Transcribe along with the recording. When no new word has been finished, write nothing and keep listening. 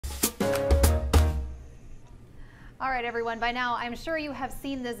All right, everyone, by now I'm sure you have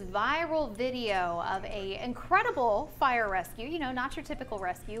seen this viral video of an incredible fire rescue. You know, not your typical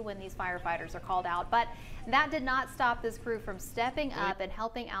rescue when these firefighters are called out, but that did not stop this crew from stepping up and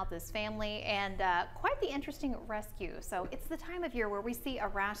helping out this family, and quite the interesting rescue. So it's the time of year where we see a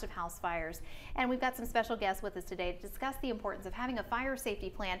rash of house fires, and we've got some special guests with us today to discuss the importance of having a fire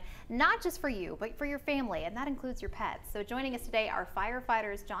safety plan, not just for you, but for your family, and that includes your pets. So joining us today are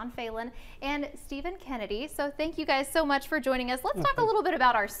firefighters John Phelan and Stephen Kennedy. So thank you guys so much for joining us. Let's talk a little bit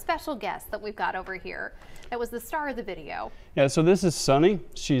about our special guest that we've got over here. That was the star of the video. Yeah, so this is Sunny.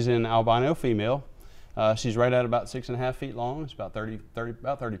 She's an albino female. She's right at about 6.5 feet long. It's about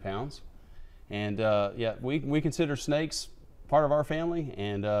 30 pounds. And yeah, we consider snakes part of our family,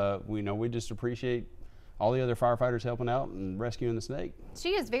 and we just appreciate all the other firefighters helping out and rescuing the snake. She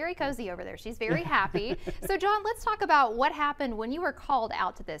is very cozy over there. She's very happy. So John, let's talk about what happened when you were called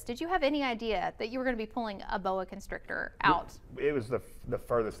out to this. Did you have any idea that you were going to be pulling a boa constrictor out? It was the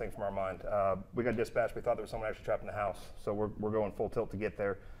furthest thing from our mind. We got dispatched. We thought there was someone actually trapped in the house. So we're going full tilt to get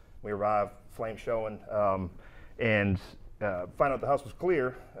there. We arrive, flames showing, and find out the house was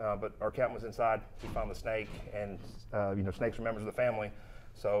clear, but our captain was inside. He found the snake, and snakes are members of the family.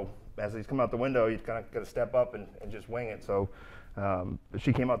 So as he's coming out the window, you kind of got to step up and just wing it. So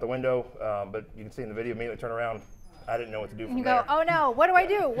she came out the window, but you can see in the video, immediately turn around. I didn't know what to do from you there. go, oh no, what do I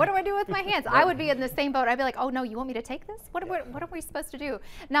do? What do I do with my hands? I would be in the same boat. I'd be like, oh no, you want me to take this? What are we supposed to do?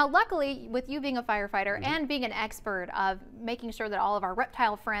 Now, luckily, with you being a firefighter and being an expert of making sure that all of our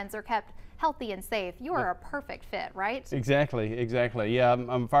reptile friends are kept healthy and safe, you are a perfect fit, right? Exactly. Yeah, I'm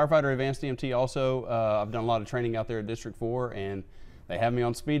a firefighter, advanced EMT also. I've done a lot of training out there at District 4, and they have me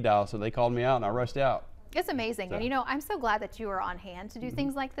on speed dial, so they called me out and I rushed out. It's amazing. So. And I'm so glad that you are on hand to do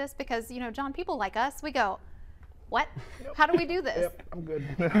things like this, because John, people like us, we go, what? Yep. How do we do this? Yep, I'm good.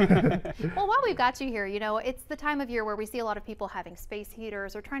 Well, while we've got you here, it's the time of year where we see a lot of people having space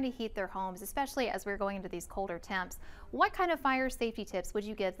heaters or trying to heat their homes, especially as we're going into these colder temps. What kind of fire safety tips would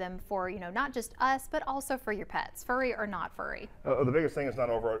you give them for, not just us, but also for your pets, furry or not furry? The biggest thing is not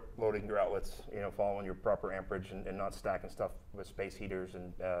overloading your outlets, following your proper amperage and not stacking stuff with space heaters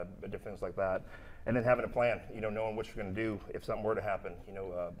and different things like that. And then having a plan, knowing what you're going to do if something were to happen.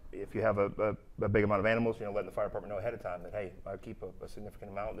 If you have a big amount of animals, letting the fire department know ahead of time that, hey, I keep a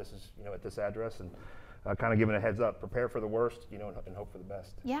significant amount. This is, at this address, and kind of giving a heads up. Prepare for the worst, and hope for the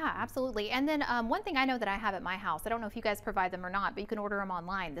best. Yeah, absolutely. And then one thing I know that I have at my house, I don't know if you guys provide them or not, but you can order them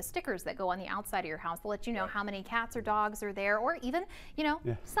online. The stickers that go on the outside of your house to let you know how many cats or dogs are there, or even,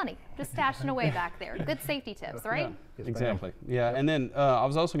 Sunny, just stashing away back there. Good safety tips, right? Yeah, exactly. Yeah, and then I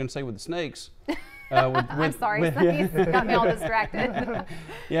was also going to say with the snakes. I'm sorry, Sunny's got me all distracted.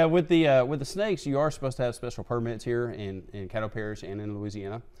 Yeah, with the snakes, you are supposed to have special permits here in Caddo Parish and in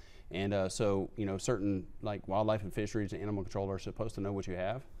Louisiana. And so, certain like wildlife and fisheries and animal control are supposed to know what you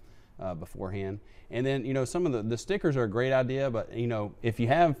have beforehand. And then, some of the stickers are a great idea, but, if you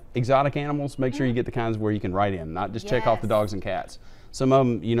have exotic animals, make sure you get the kinds where you can write in, not just check off the dogs and cats. Some of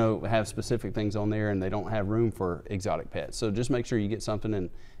them, have specific things on there and they don't have room for exotic pets. So just make sure you get something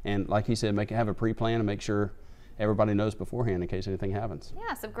and like he said, have a pre-plan and make sure everybody knows beforehand in case anything happens.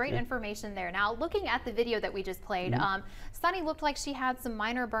 Yeah, some great information there. Now, looking at the video that we just played, Sunny looked like she had some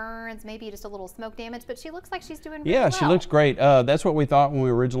minor burns, maybe just a little smoke damage, but she looks like she's doing really well. She looks great. That's what we thought when we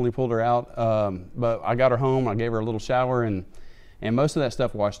originally pulled her out. But I got her home, I gave her a little shower, and most of that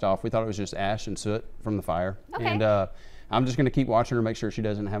stuff washed off. We thought it was just ash and soot from the fire. Okay. And I'm just going to keep watching her, make sure she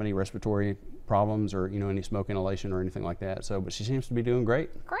doesn't have any respiratory problems or any smoke inhalation or anything like that. So, but she seems to be doing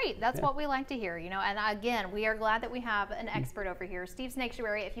great. Great, that's what we like to hear. And again, we are glad that we have an expert over here, Steve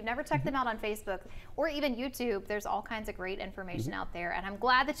Sanctuary. If you've never checked them out on Facebook or even YouTube, there's all kinds of great information out there. And I'm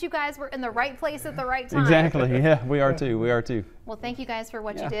glad that you guys were in the right place at the right time. Exactly. Yeah, we are too. We are too. Well, thank you guys for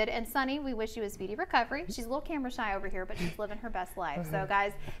what you did. And Sunny, we wish you a speedy recovery. She's a little camera shy over here, but she's living her best life. So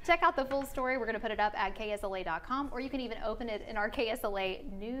guys, check out the full story. We're going to put it up at ksla.com, or you can even open it in our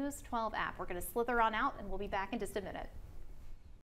KSLA News 12 app. We're going to slither on out, and we'll be back in just a minute.